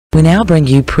We now bring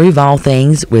you Prove All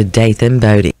Things with Dathan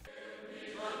Bodie.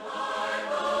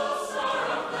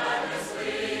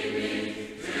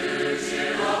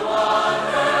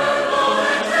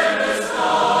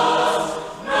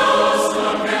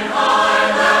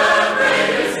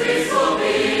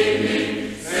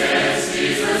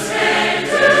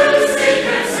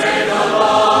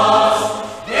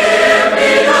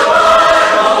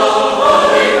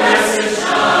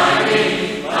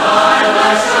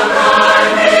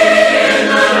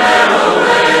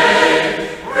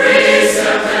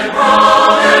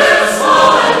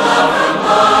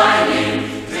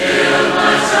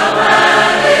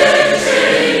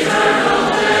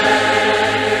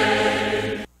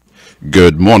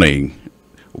 Good morning.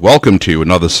 Welcome to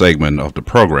another segment of the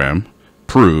program,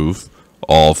 Prove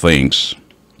All Things.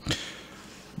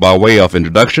 By way of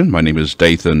introduction, my name is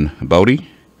Dathan Bodie.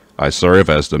 I serve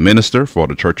as the minister for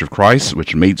the Church of Christ,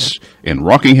 which meets in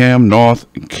Rockingham, North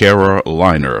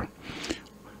Carolina.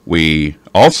 We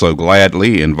also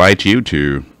gladly invite you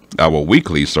to our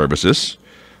weekly services.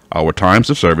 Our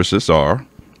times of services are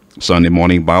Sunday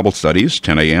morning Bible studies,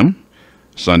 10 a.m.,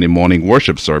 Sunday morning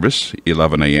worship service,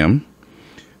 11 a.m.,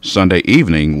 Sunday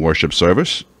evening worship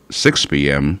service, 6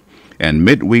 p.m., and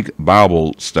midweek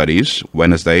Bible studies,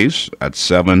 Wednesdays at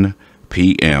 7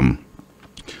 p.m.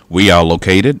 We are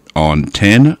located on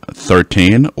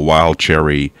 1013 Wild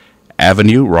Cherry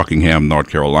Avenue, Rockingham,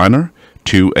 North Carolina,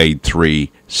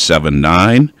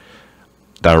 28379,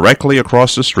 directly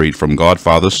across the street from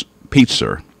Godfather's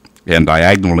Pizza and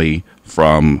diagonally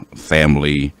from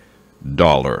Family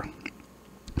Dollar.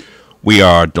 We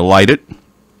are delighted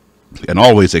and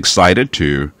always excited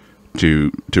to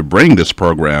bring this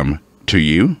program to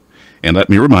you. And let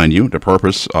me remind you, the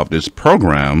purpose of this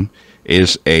program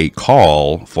is a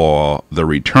call for the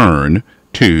return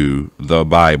to the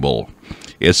Bible.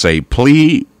 It's a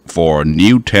plea for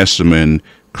New Testament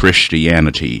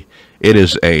Christianity. It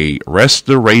is a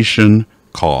restoration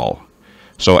call.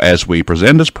 So as we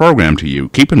present this program to you,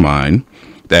 keep in mind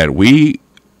that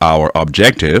our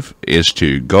objective is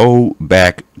to go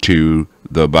back to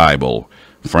the Bible.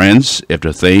 Friends, if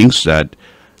the things that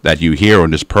you hear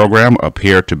on this program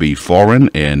appear to be foreign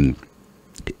and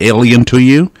alien to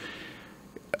you,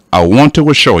 I want to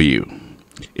assure you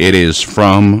it is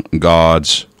from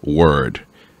God's Word.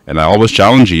 And I always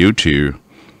challenge you to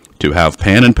have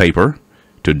pen and paper,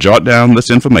 to jot down this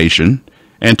information,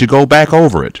 and to go back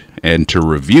over it and to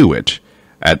review it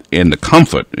in the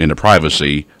comfort, in the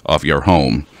privacy of your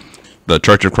home. The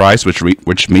Church of Christ,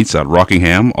 which meets at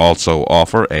Rockingham, also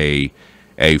offer a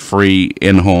free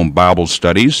in-home Bible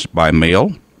studies by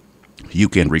mail. You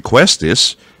can request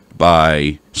this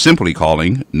by simply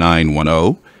calling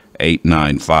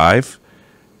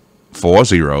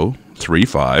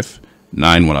 910-895-4035,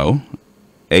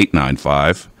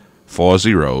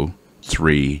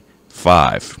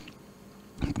 910-895-4035.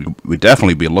 We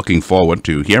definitely be looking forward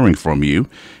to hearing from you,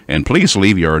 and please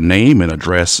leave your name and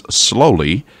address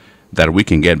slowly that we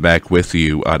can get back with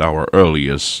you at our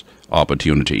earliest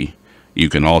opportunity. You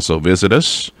can also visit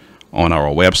us on our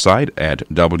website at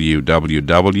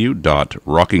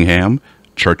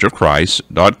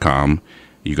www.rockinghamchurchofchrist.com.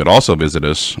 You could also visit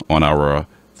us on our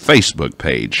Facebook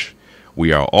page.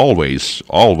 We are always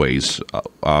welcome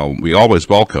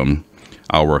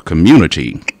our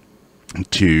community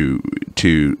to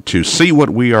see what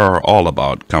we are all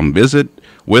about. Come visit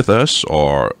with us,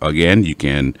 or again, you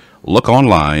can look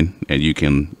online and you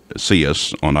can see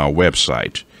us on our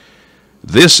website.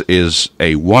 This is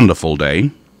a wonderful day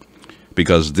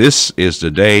because this is the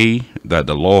day that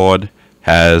the Lord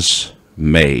has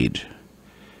made.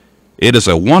 It is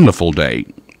a wonderful day.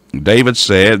 David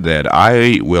said that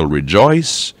I will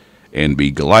rejoice and be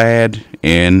glad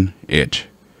in it.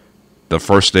 The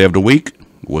first day of the week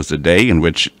was the day in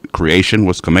which creation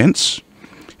was commenced.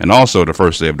 And also the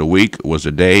first day of the week was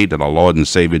the day that our Lord and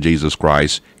Savior Jesus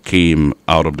Christ came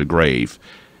out of the grave.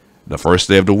 The first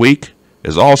day of the week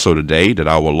is also the day that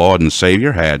our Lord and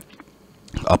Savior had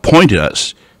appointed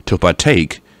us to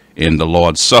partake in the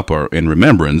Lord's Supper in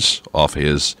remembrance of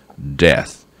his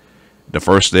death. The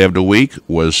first day of the week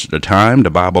was the time the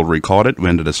Bible recorded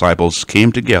when the disciples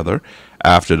came together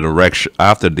after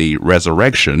the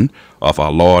resurrection of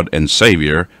our Lord and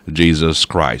Savior Jesus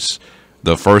Christ.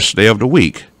 The first day of the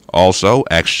week, also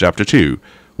Acts chapter 2,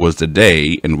 was the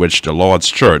day in which the Lord's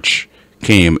church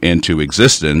came into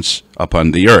existence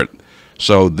upon the earth.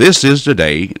 So this is the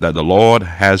day that the Lord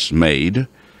has made.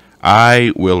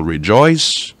 I will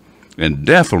rejoice and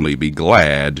definitely be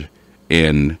glad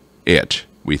in it.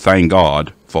 We thank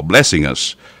God for blessing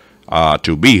us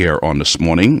to be here on this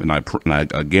morning. And I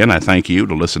thank you,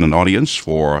 the listening audience,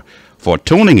 for for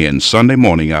tuning in Sunday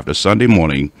morning after Sunday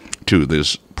morning to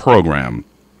this program.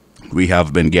 We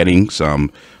have been getting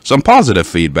some positive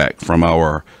feedback from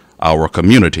our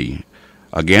community.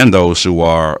 Again, those who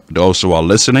are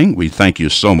listening, we thank you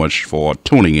so much for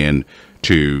tuning in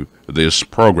to this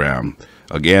program.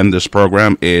 Again, this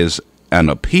program is an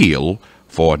appeal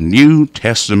for New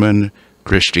Testament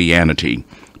Christianity,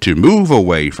 to move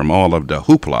away from all of the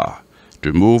hoopla,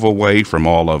 to move away from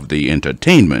all of the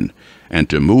entertainment, and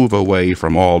to move away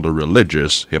from all the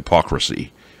religious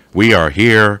hypocrisy. We are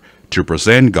here to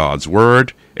present God's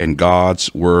Word and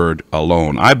God's Word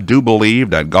alone. I do believe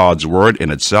that God's Word in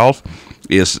itself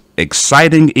is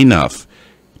exciting enough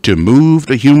to move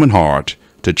the human heart,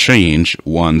 to change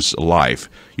one's life.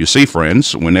 You see,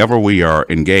 friends, whenever we are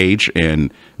engaged in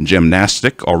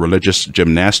gymnastic or religious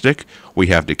gymnastic, we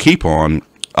have to keep on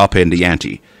up in the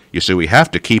ante. You see, we have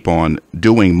to keep on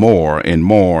doing more and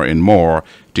more and more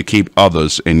to keep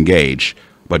others engaged.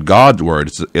 But God's Word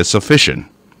is sufficient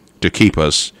to keep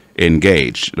us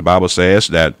engaged. The Bible says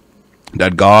that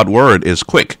God's Word is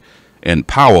quick and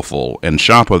powerful and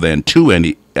sharper than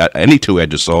any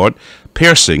two-edged sword,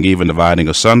 piercing, even dividing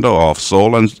asunder of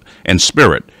soul and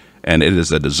spirit. And it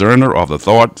is a discerner of the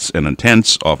thoughts and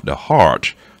intents of the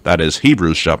heart. That is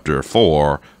Hebrews chapter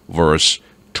 4, verse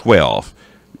 12.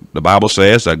 The Bible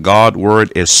says that God's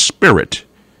Word is spirit.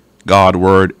 God's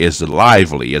Word is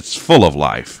lively. It's full of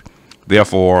life.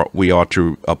 Therefore, we ought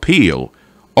to appeal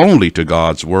only to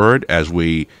God's Word as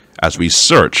we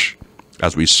search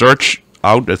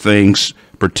out the things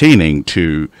pertaining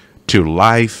to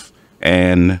life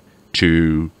and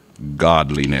to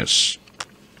godliness.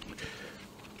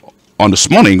 On this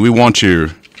morning, we want to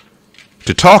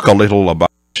talk a little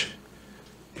about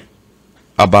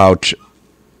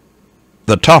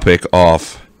the topic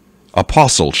of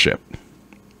apostleship.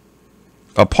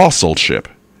 Apostleship.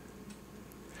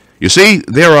 You see,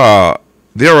 there are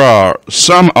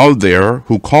some out there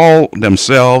who call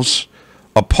themselves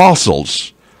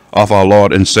apostles of our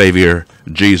Lord and Savior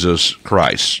Jesus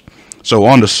Christ. So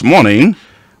on this morning,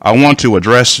 I want to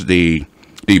address the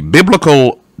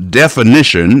biblical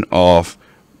definition of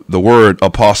the word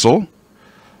apostle.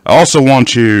 I also want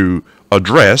to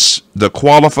address the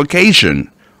qualification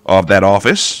of that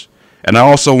office, and I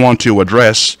also want to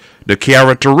address the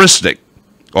characteristics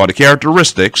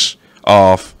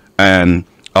of an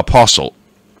apostle.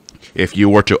 If you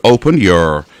were to open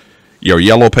your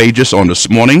yellow pages on this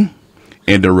morning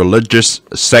in the religious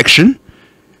section,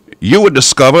 you would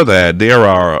discover that there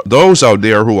are those out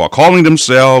there who are calling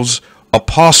themselves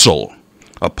apostle.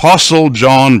 Apostle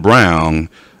John Brown,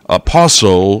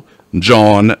 Apostle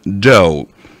John Doe.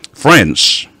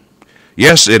 Friends,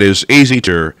 yes, it is easy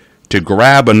to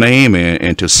grab a name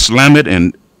and to slam it,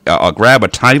 and grab a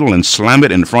title and slam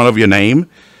it in front of your name.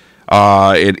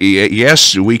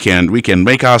 Yes, we can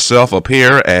make ourselves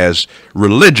appear as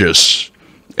religious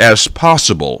as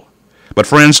possible. But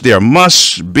friends, there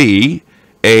must be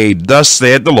a thus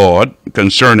said the Lord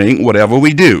concerning whatever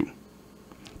we do.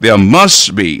 There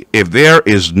must be. If there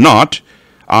is not,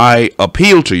 I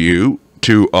appeal to you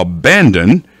to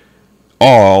abandon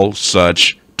all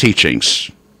such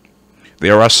teachings.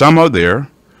 There are some out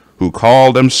there who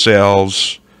call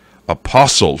themselves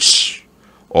apostles,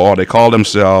 or they call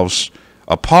themselves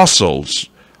apostles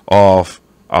of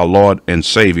our Lord and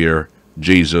Savior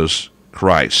Jesus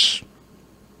Christ.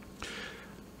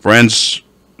 Friends,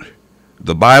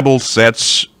 the Bible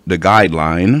sets the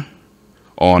guideline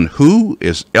on who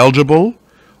is eligible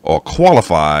or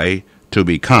qualified to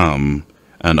become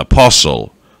an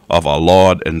apostle of our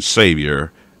Lord and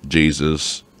Savior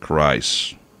Jesus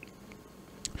Christ.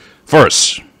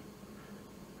 First,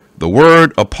 the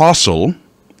word apostle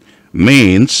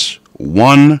means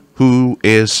one who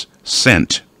is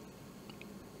sent.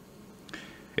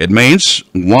 It means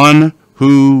one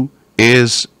who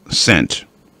is sent.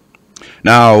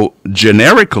 Now,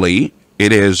 generically,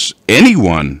 it is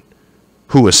anyone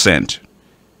who is sent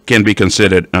can be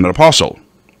considered an apostle.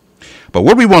 But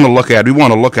what we want to look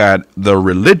at the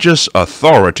religious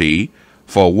authority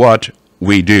for what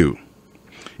we do.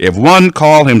 If one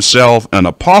call himself an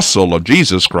apostle of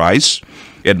Jesus Christ,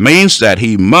 it means that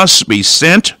he must be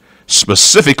sent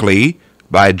specifically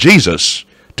by Jesus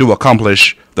to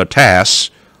accomplish the task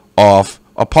of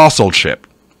apostleship.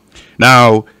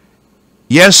 Now,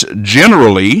 yes,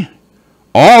 generally,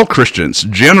 all Christians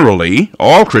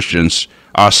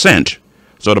are sent.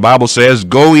 So the Bible says,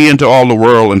 go ye into all the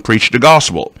world and preach the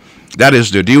gospel. That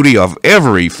is the duty of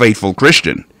every faithful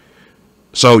Christian.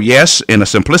 So yes, in a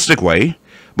simplistic way,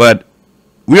 but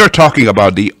we are talking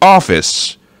about the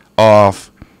office of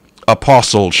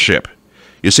apostleship.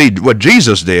 You see, what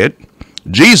Jesus did,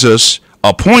 Jesus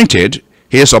appointed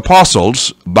his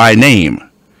apostles by name,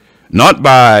 not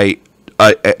by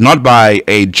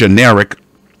a generic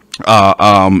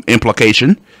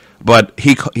implication, but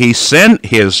he sent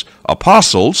his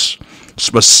apostles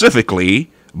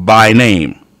specifically by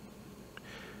name.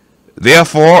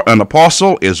 Therefore, an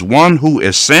apostle is one who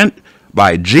is sent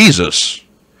by Jesus.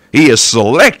 He is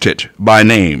selected by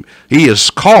name. He is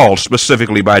called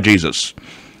specifically by Jesus.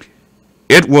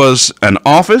 It was an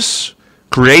office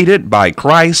created by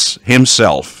Christ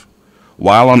himself.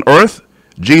 While on earth,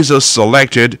 Jesus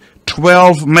selected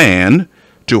 12 men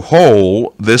to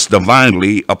hold this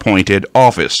divinely appointed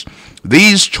office.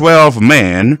 These 12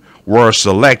 men were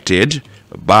selected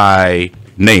by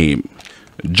name.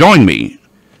 Join me.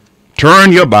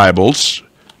 Turn your Bibles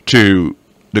to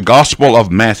the Gospel of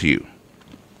Matthew.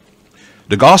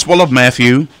 The Gospel of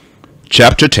Matthew,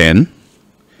 chapter 10.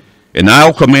 And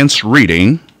I'll commence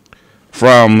reading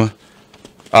from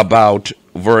about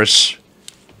verse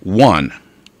 1.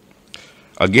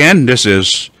 Again, this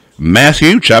is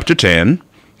Matthew chapter 10,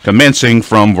 commencing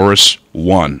from verse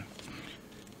 1.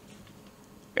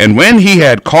 And when he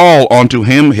had called unto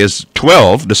him his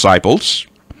 12 disciples,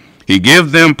 he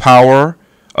gave them power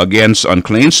against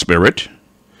unclean spirit,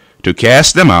 to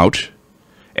cast them out,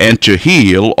 and to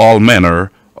heal all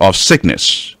manner of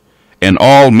sickness, and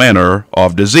all manner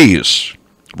of disease.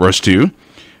 Verse 2.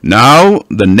 Now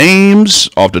the names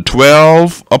of the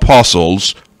 12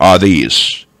 apostles are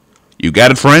these. You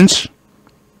got it, friends?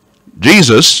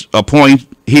 Jesus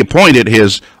appointed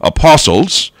his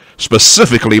apostles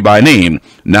specifically by name.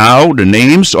 Now the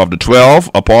names of the 12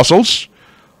 apostles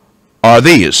are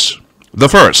these. The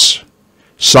first,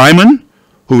 Simon,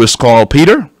 who is called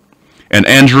Peter, and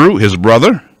Andrew his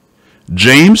brother,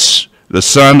 James the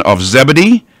son of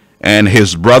Zebedee and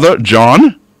his brother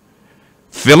John,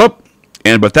 Philip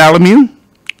and Bartholomew,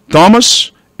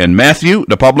 Thomas and Matthew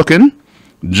the publican,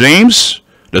 James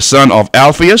the son of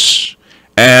Alphaeus,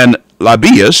 and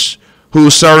Lebbaeus,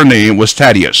 whose surname was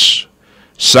Thaddeus,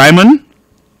 Simon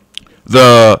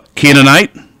the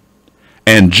Canaanite,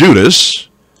 and Judas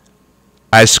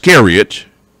Iscariot,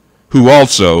 who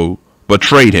also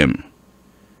betrayed him.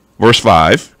 Verse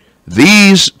 5,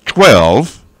 these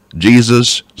 12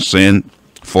 Jesus sent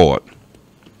forth.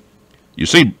 You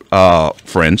see,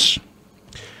 friends,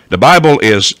 the Bible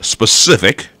is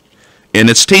specific in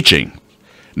its teaching.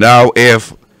 Now,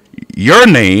 if your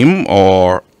name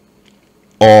or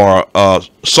a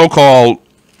so-called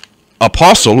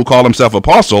apostle who called himself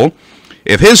apostle,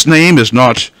 if his name is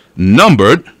not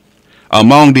numbered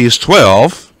among these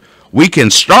 12, we can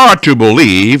start to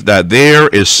believe that there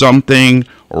is something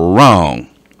wrong.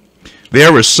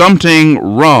 There is something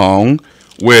wrong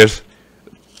with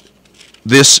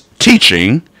this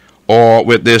teaching or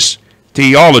with this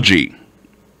theology.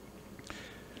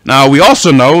 Now, we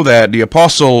also know that the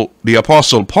apostle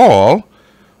Paul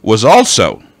was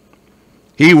also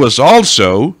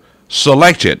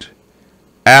selected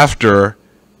after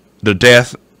the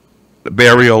death,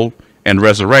 burial, and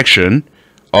resurrection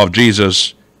of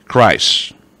Jesus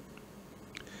Christ.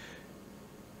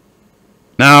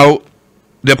 Now,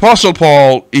 the apostle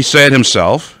Paul, he said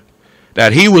himself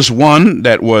that he was one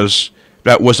that was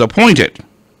appointed.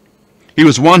 He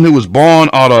was one who was born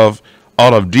out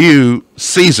of due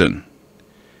season.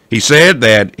 He said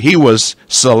that he was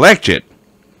selected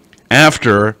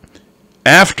after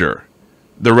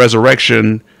the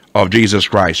resurrection of Jesus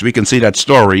Christ. We can see that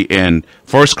story in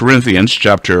 1 Corinthians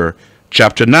chapter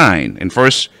 9. In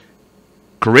 1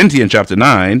 Corinthians chapter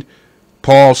 9,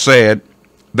 Paul said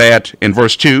that in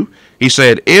verse 2, he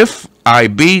said, if I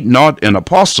be not an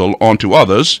apostle unto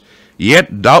others,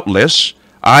 yet doubtless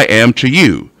I am to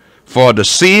you. For the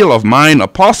seal of mine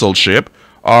apostleship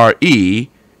are ye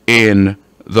in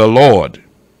the Lord.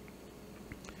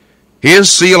 His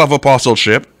seal of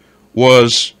apostleship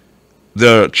was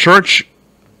the church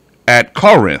at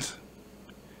Corinth.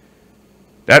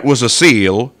 That was a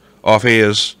seal of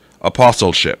his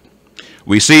apostleship.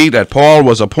 We see that Paul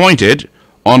was appointed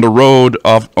on the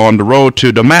road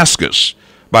to Damascus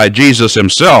by Jesus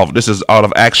himself. This is out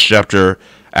of Acts chapter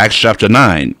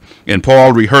 9. And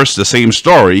Paul rehearsed the same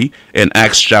story in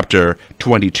Acts chapter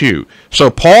 22. So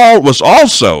Paul was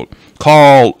also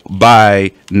called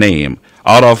by name.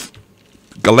 Out of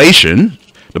Galatians,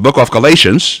 the book of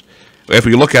Galatians, if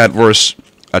we look at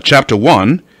chapter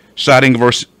 1, starting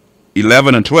verse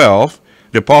 11 and 12,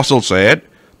 the apostle said,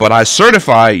 but I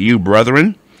certify you,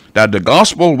 brethren, that the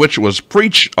gospel which was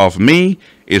preached of me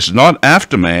is not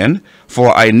after man,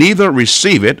 for I neither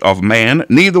receive it of man,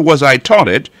 neither was I taught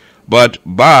it, but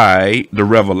by the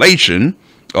revelation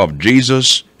of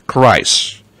Jesus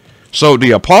Christ. So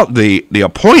the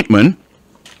appointment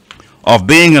of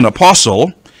being an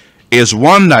apostle is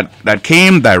one that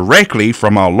came directly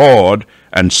from our Lord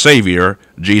and Savior,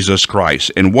 Jesus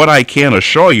Christ. And what I can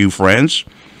assure you, friends,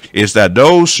 is that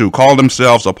those who call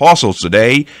themselves apostles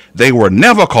today, they were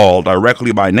never called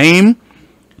directly by name.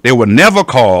 They were never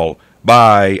called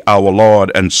by our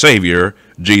Lord and Savior,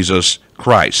 Jesus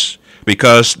Christ,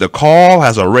 because the call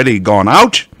has already gone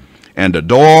out and the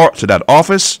door to that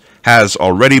office has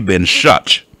already been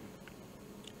shut.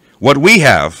 What we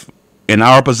have in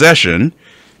our possession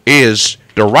is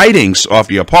the writings of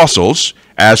the apostles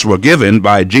as were given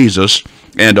by Jesus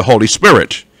and the Holy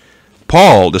Spirit.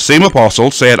 Paul, the same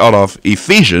apostle, said out of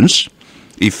Ephesians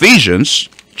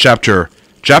chapter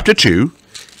 2,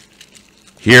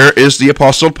 here is the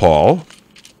apostle Paul,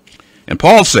 and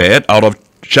Paul said out of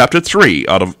chapter 3,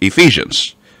 out of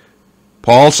Ephesians,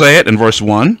 Paul said in verse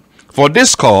 1, "For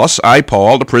this cause I,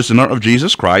 Paul, the prisoner of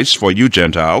Jesus Christ, for you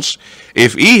Gentiles,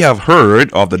 if ye have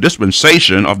heard of the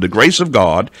dispensation of the grace of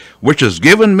God, which is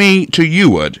given me to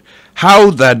youward, how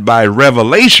that by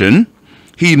revelation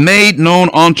he made known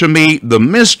unto me the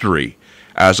mystery,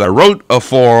 as I wrote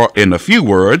afore in a few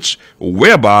words,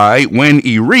 whereby when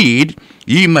ye read,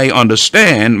 ye may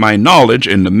understand my knowledge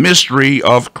in the mystery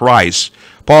of Christ."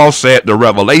 Paul said the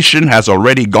revelation has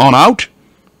already gone out.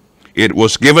 It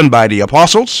was given by the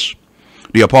apostles.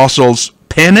 The apostles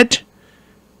pen it,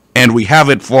 and we have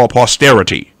it for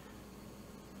posterity.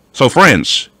 So,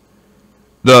 friends,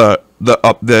 an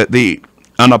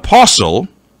apostle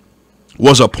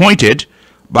was appointed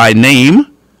by name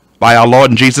by our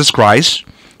Lord Jesus Christ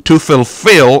to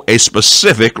fulfill a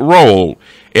specific role,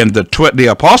 and the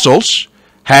apostles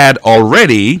had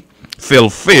already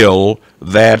fulfilled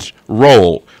that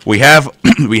role. We have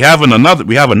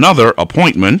another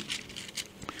appointment.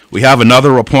 We have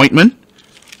another appointment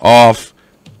of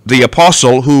the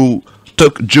apostle who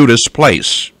took Judas'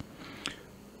 place.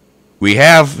 We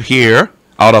have here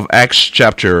out of Acts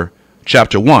chapter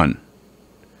 1.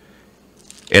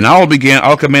 And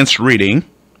I'll commence reading.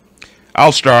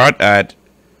 I'll start at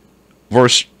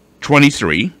verse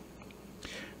 23.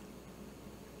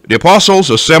 The apostles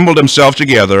assembled themselves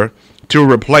together to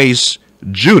replace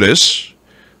Judas,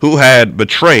 who had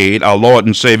betrayed our Lord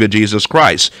and Savior Jesus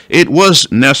Christ. It was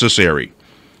necessary.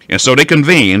 And so they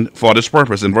convened for this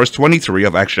purpose in verse 23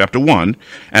 of Acts chapter 1,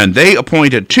 and they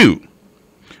appointed two,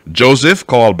 Joseph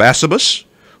called Barsabas,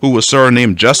 who was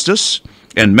surnamed Justus,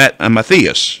 and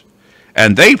Matthias.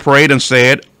 And they prayed and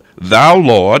said, "Thou,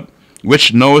 Lord,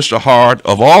 which knowest the heart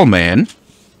of all men,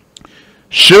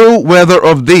 shew whether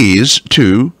of these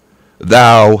two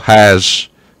thou hast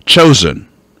chosen."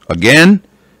 Again,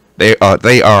 they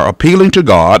are appealing to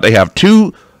God. They have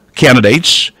two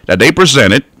candidates that they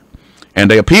presented, and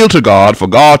they appeal to God for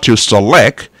God to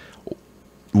select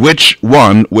which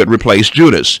one would replace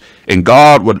Judas, and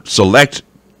God would select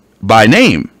by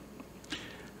name.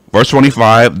 Verse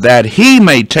 25, "that he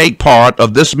may take part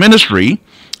of this ministry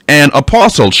and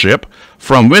apostleship,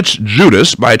 from which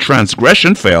Judas by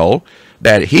transgression fell,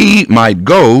 that he might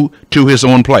go to his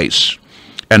own place.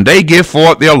 And they give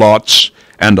forth their lots,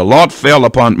 and the lot fell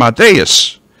upon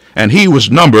Matthias, and he was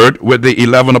numbered with the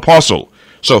 11 apostles.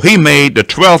 So he made the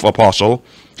 12th apostle.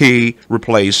 He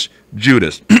replaced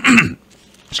Judas."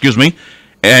 Excuse me.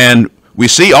 And we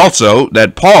see also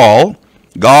that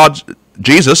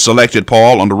Jesus selected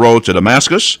Paul on the road to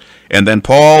Damascus. And then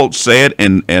Paul said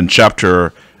in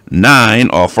chapter 9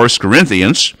 of 1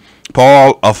 Corinthians,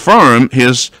 Paul affirmed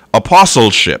his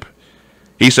apostleship.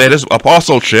 He said his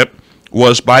apostleship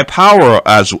was by power,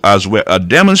 as a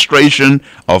demonstration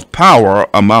of power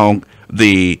among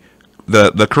the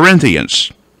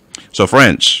Corinthians. So,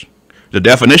 friends, the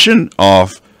definition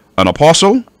of an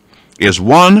apostle is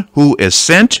one who is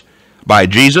sent by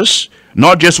Jesus,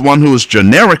 not just one who is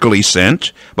generically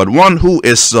sent, but one who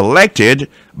is selected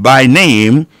by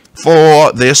name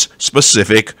for this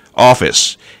specific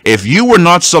office. If you were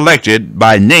not selected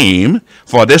by name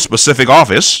for this specific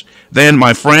office, then,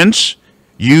 my friends,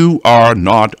 you are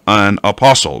not an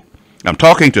apostle. I'm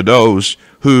talking to those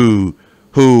who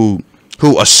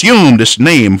assume this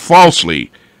name falsely,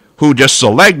 who just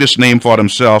select this name for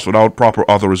themselves without proper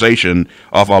authorization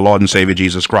of our Lord and Savior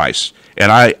Jesus Christ.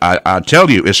 And I tell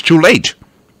you, it's too late.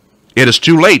 It is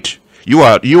too late. You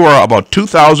are about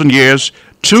 2,000 years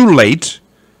too late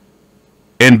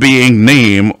in being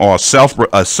named or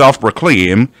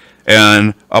self-proclaimed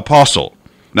an apostle.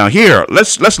 Now here,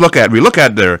 let's look at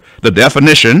the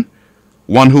definition,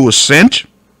 one who was sent.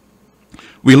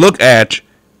 We look at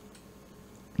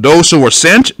those who were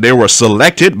sent. They were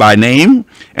selected by name,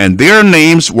 and their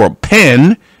names were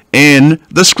penned in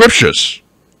the scriptures.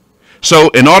 So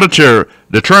in order to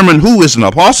determine who is an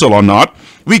apostle or not,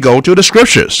 we go to the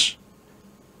scriptures.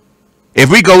 If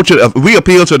we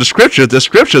appeal to the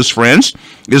scriptures, friends,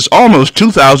 is almost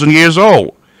 2,000 years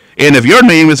old. And if your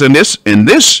name is in this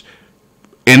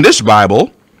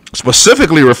Bible,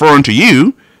 specifically referring to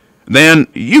you, then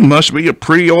you must be a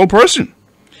pretty old person.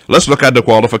 Let's look at the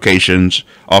qualifications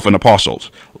of an apostle.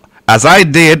 As I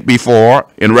did before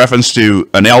in reference to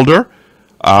an elder,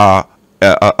 a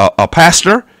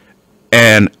pastor,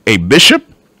 and a bishop,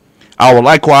 I will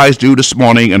likewise do this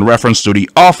morning in reference to the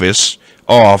office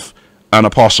of an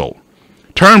apostle.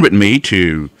 Turn with me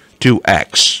to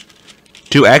Acts.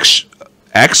 To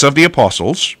Acts of the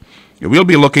Apostles. We'll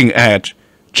be looking at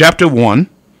chapter 1,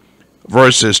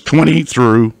 verses 20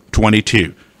 through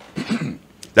 22.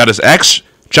 That is Acts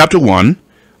chapter 1,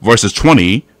 verses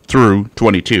 20 through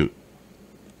 22.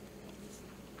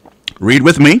 Read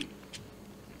with me.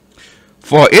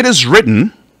 For it is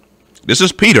written, this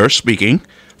is Peter speaking,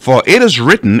 for it is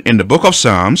written in the book of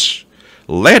Psalms,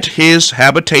 let his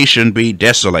habitation be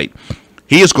desolate.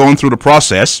 He is going through the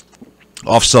process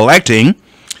of selecting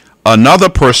another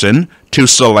person to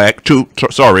fill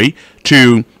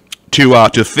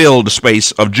the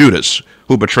space of Judas,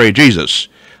 who betrayed Jesus.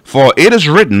 For it is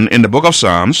written in the book of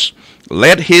Psalms,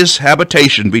 let his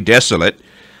habitation be desolate,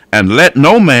 and let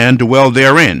no man dwell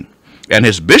therein. And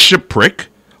his bishopric,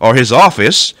 or his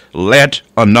office, let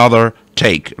another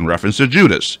take, in reference to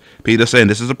Judas. Peter saying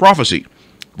this is a prophecy.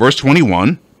 Verse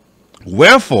 21,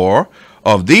 wherefore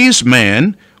of these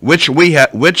men which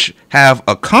have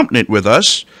accompanied with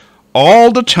us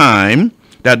all the time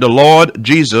that the Lord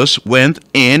Jesus went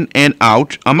in and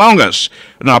out among us.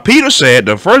 Now Peter said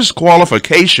the first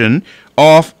qualification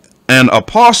of an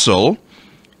apostle,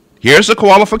 here's the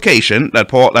qualification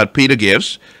that Peter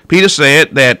gives. Peter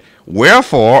said that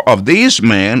wherefore of these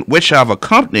men which have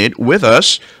accompanied with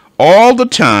us all the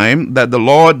time that the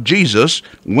Lord Jesus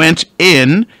went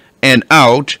in and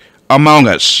out among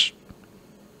us.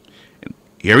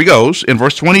 Here he goes in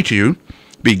verse 22,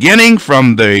 beginning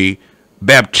from the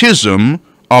baptism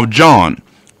of John.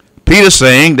 Peter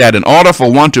saying that in order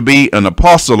for one to be an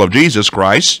apostle of Jesus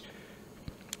Christ,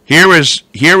 here is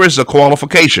the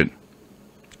qualification.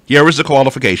 Here is the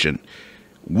qualification.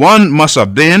 One must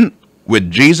have been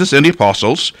with Jesus and the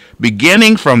apostles,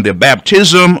 beginning from the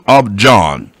baptism of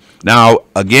John. Now,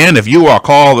 again, if you are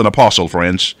called an apostle,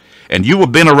 friends, and you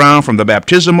have been around from the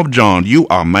baptism of John, you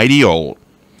are mighty old.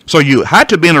 So you had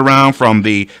to been around from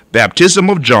the baptism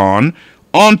of John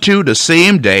unto the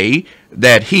same day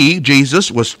that he,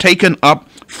 Jesus, was taken up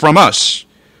from us.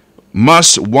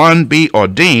 Must one be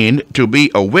ordained to be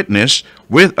a witness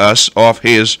with us of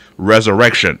his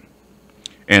resurrection.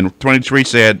 And 23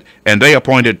 said, and they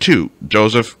appointed two,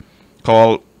 Joseph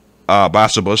called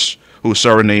Barsabas, whose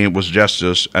surname was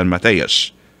Justus, and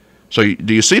Matthias. So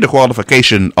do you see the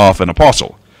qualification of an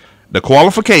apostle? The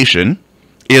qualification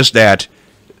is that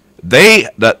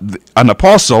an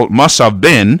apostle must have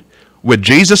been with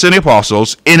Jesus and the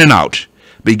apostles in and out.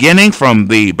 Beginning from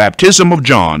the baptism of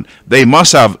John, they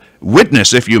must have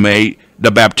witnessed, if you may, the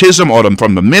baptism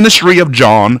from the ministry of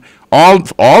John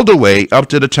all the way up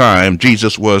to the time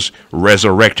Jesus was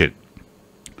resurrected.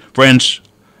 Friends,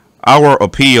 our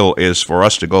appeal is for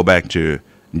us to go back to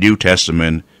New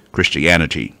Testament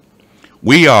Christianity.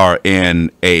 We are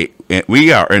in a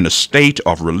state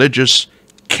of religious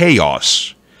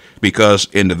chaos because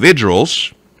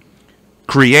individuals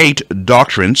create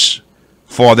doctrines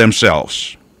for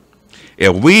themselves.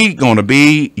 If we're going to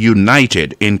be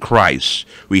united in Christ,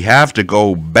 we have to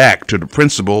go back to the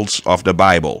principles of the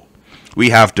Bible.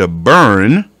 We have to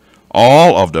burn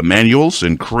all of the manuals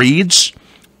and creeds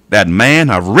that man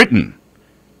have written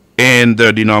in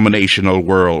the denominational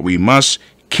world. We must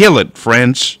kill it,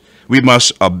 friends. We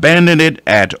must abandon it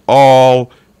at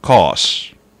all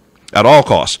costs. At all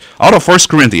costs. Out of 1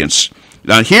 Corinthians.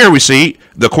 Now here we see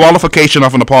the qualification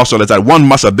of an apostle is that one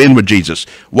must have been with Jesus.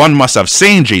 One must have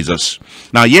seen Jesus.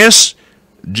 Now yes,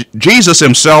 Jesus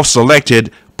himself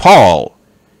selected Paul.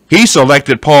 He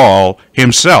selected Paul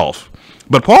himself.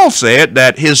 But Paul said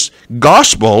that his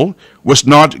gospel was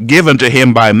not given to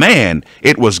him by man.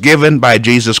 It was given by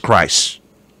Jesus Christ.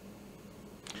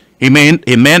 He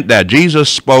meant that Jesus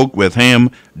spoke with him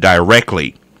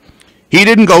directly. He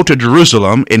didn't go to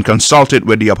Jerusalem and consulted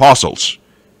with the apostles.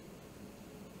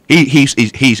 He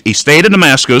stayed in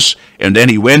Damascus, and then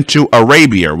he went to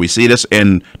Arabia. We see this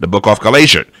in the book of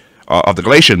Galatians, of the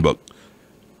Galatian book.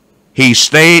 He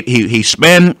spent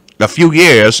a few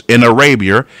years in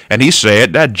Arabia, and he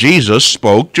said that Jesus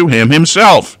spoke to him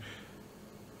himself.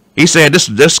 He said,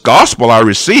 this gospel I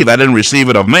received, I didn't receive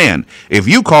it of man. If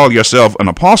you call yourself an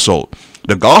apostle,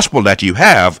 the gospel that you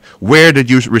have, where did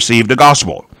you receive the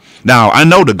gospel? Now, I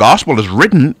know the gospel is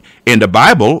written in the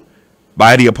Bible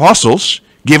by the apostles,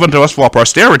 given to us for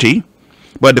posterity.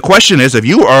 But the question is, if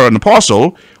you are an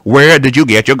apostle, where did you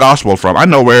get your gospel from? I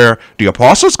know where the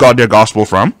apostles got their gospel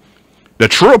from. The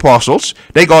true apostles,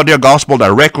 they got their gospel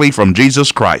directly from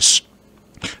Jesus Christ.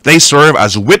 They serve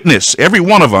as witness. Every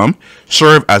one of them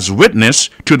serve as witness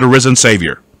to the risen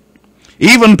Savior.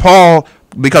 Even Paul,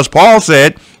 because Paul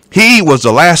said he was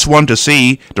the last one to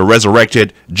see the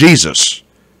resurrected Jesus.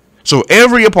 So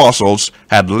every apostles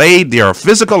had laid their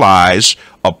physical eyes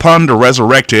upon the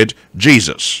resurrected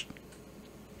Jesus.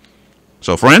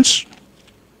 So friends,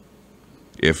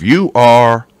 if you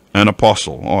are an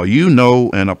apostle, or you know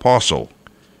an apostle,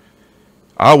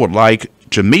 I would like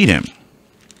to meet him.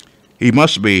 He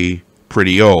must be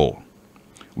pretty old.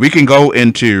 We can go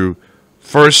into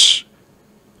 1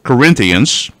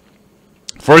 Corinthians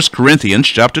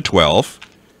chapter 12.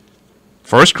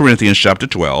 1 Corinthians chapter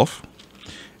 12.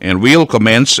 And we'll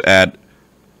commence at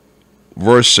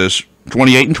verses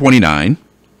 28 and 29.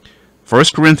 1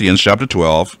 Corinthians chapter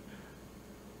 12,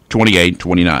 28,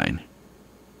 29.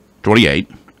 28.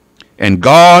 And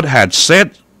God had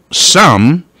set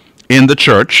some in the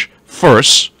church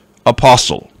first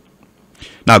apostle.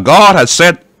 Now, God has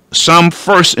set some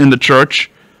first in the church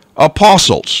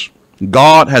apostles.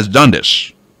 God has done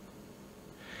this.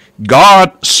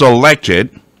 God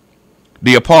selected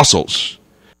the apostles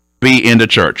to be in the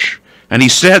church, and he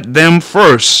set them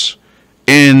first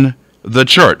in the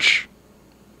church.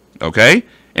 Okay?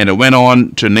 And it went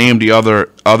on to name the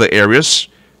other areas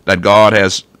that God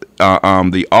has,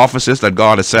 the offices that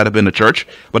God has set up in the church.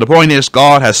 But the point is,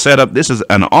 God has set up, this is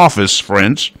an office,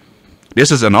 friends. This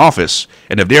is an office,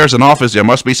 and if there's an office, there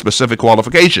must be specific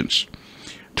qualifications.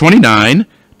 29,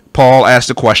 Paul asked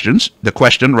the question,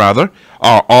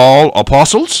 are all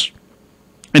apostles?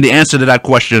 And the answer to that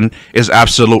question is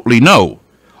absolutely no.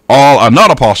 All are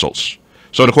not apostles.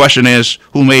 So the question is,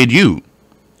 who made you?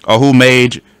 Or who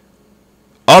made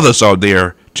others out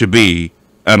there to be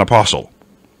an apostle?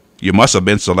 You must have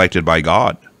been selected by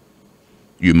God.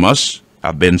 You must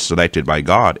have been selected by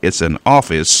God. It's an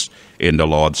office in the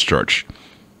Lord's church.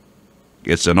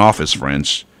 It's an office,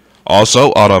 friends.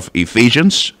 Also, out of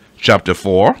Ephesians chapter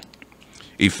 4.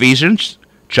 Ephesians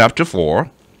chapter 4.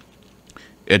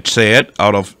 It said,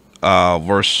 out of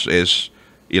verses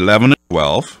 11 and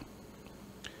 12.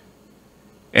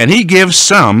 And he gives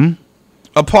some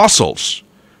apostles.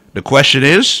 The question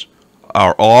is,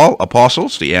 are all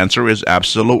apostles? The answer is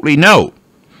absolutely no.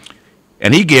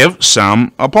 And he gives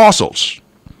some apostles.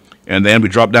 And then we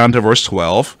drop down to verse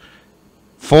 12.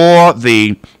 For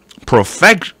the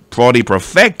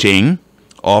perfecting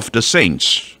of the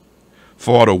saints,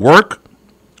 for the work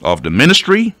of the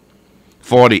ministry,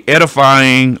 for the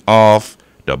edifying of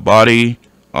the body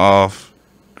of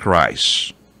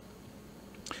Christ.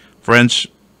 Friends,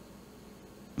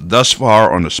 thus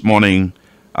far on this morning,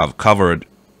 I've covered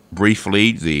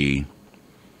briefly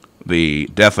the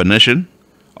definition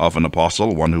of an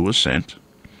apostle, one who was sent,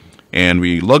 and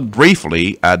we looked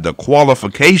briefly at the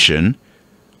qualification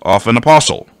of an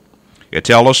apostle. It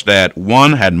tells us that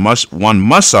one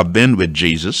must have been with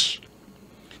Jesus.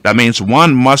 That means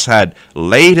one must have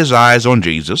laid his eyes on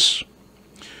Jesus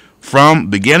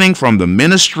beginning from the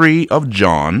ministry of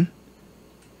John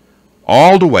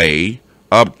all the way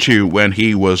up to when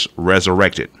he was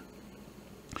resurrected.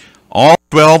 All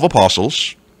 12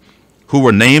 apostles who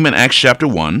were named in Acts chapter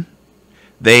 1,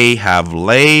 they have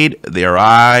laid their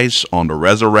eyes on the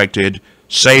resurrected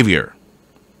Savior.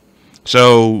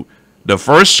 So the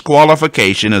first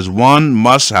qualification is one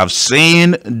must have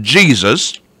seen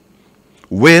Jesus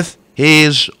with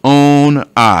his own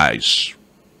eyes.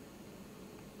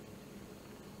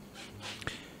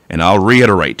 And I'll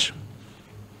reiterate,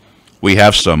 we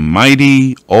have some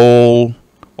mighty old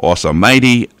or some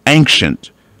mighty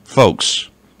ancient folks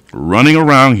running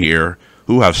around here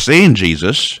who have seen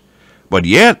Jesus, but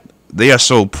yet they are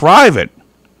so private.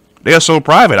 They are so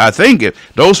private. I think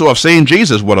those who have seen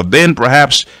Jesus would have been,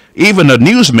 perhaps even the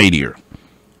news media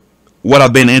would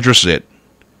have been interested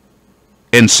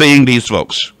in seeing these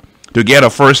folks, to get a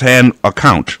first-hand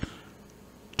account,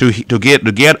 to get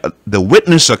the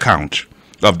witness account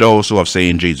of those who have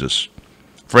seen Jesus.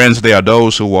 Friends, there are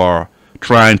those who are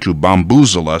trying to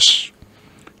bamboozle us,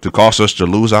 to cause us to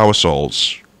lose our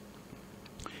souls,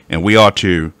 and we ought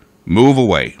to move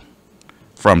away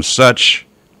from such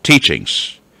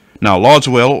teachings. Now, Lord's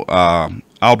will,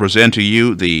 I'll present to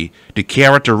you the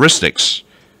characteristics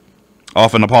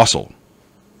of an apostle.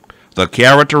 The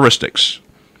characteristics.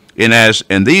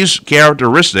 And these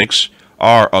characteristics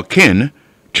are akin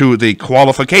to the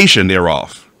qualification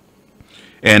thereof.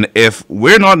 And if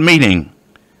we're not meeting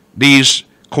these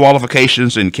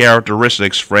qualifications and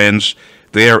characteristics, friends,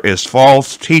 there is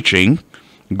false teaching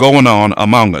going on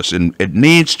among us, and it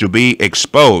needs to be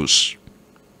exposed.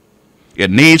 It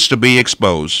needs to be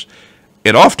exposed.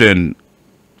 It often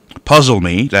puzzles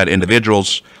me that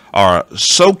individuals are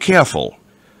so careful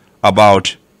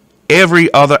about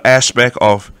every other aspect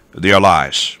of their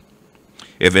lives.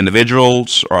 If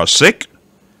individuals are sick,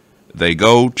 they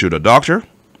go to the doctor,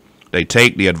 they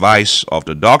take the advice of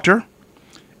the doctor,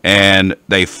 and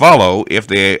they follow, if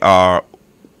they are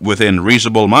within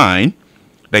reasonable mind,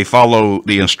 they follow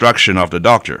the instruction of the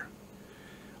doctor.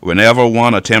 Whenever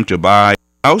one attempts to buy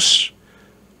a house,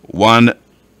 one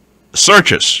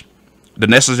searches the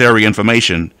necessary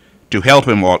information to help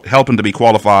him to be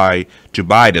qualified to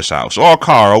buy this house or a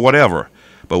car or whatever.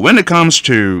 But when it comes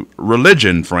to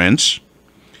religion, friends,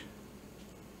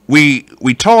 we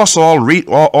toss all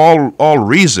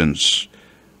reasons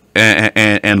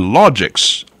and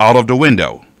logics out of the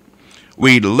window.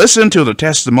 We listen to the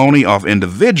testimony of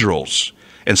individuals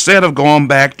instead of going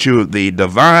back to the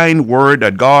divine word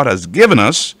that God has given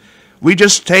us. We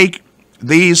just take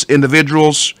these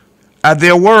individuals at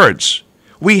their words.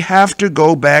 We have to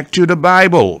go back to the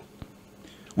Bible.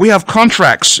 We have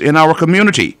contracts in our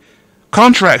community,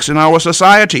 contracts in our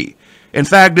society. In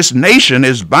fact, this nation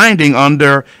is binding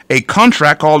under a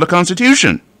contract called the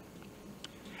Constitution.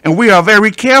 And we are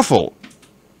very careful.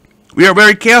 We are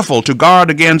very careful to guard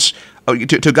against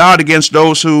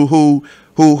those who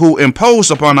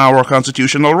impose upon our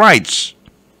constitutional rights.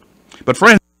 But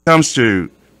friends,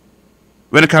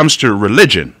 when it comes to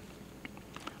religion,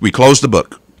 we close the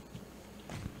book.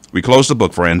 We close the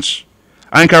book, friends.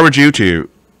 I encourage you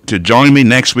to join me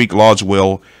next week, Lord's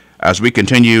will, as we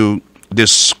continue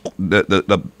this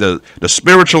the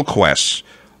spiritual quest,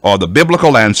 or the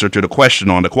biblical answer to the question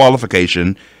on the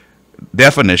qualification,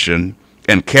 definition,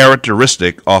 and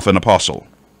characteristic of an apostle.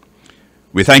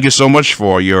 We thank you so much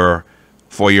for your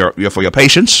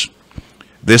patience.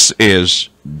 This is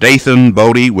Dathan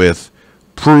Bodie with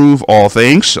Prove All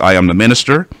Things. I am the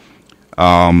minister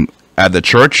at the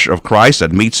Church of Christ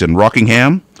that meets in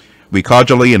Rockingham. We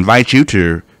cordially invite you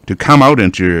to come out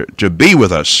and to be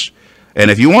with us. And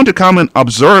if you want to come and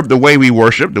observe the way we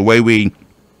worship, the way we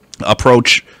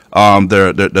approach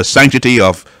the sanctity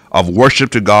of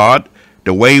worship to God,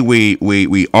 the way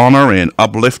we honor and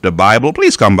uplift the Bible,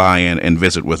 please come by and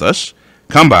visit with us.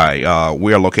 Come by.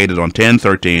 We are located on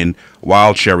 1013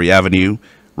 Wild Cherry Avenue,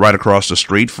 right across the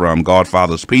street from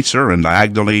Godfather's Pizza and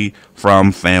diagonally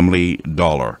from Family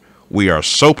Dollar. We are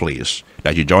so pleased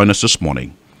that you joined us this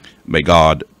morning. May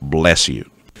God bless you.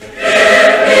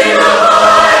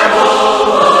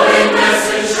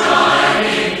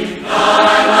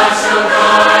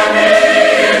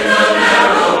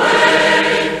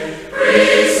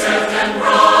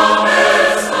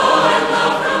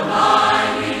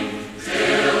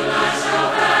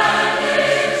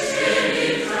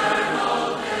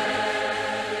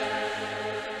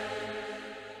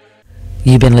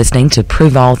 You've been listening to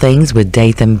Prove All Things with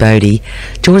Dathan Bodie.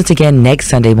 Join us again next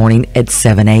Sunday morning at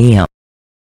 7 a.m.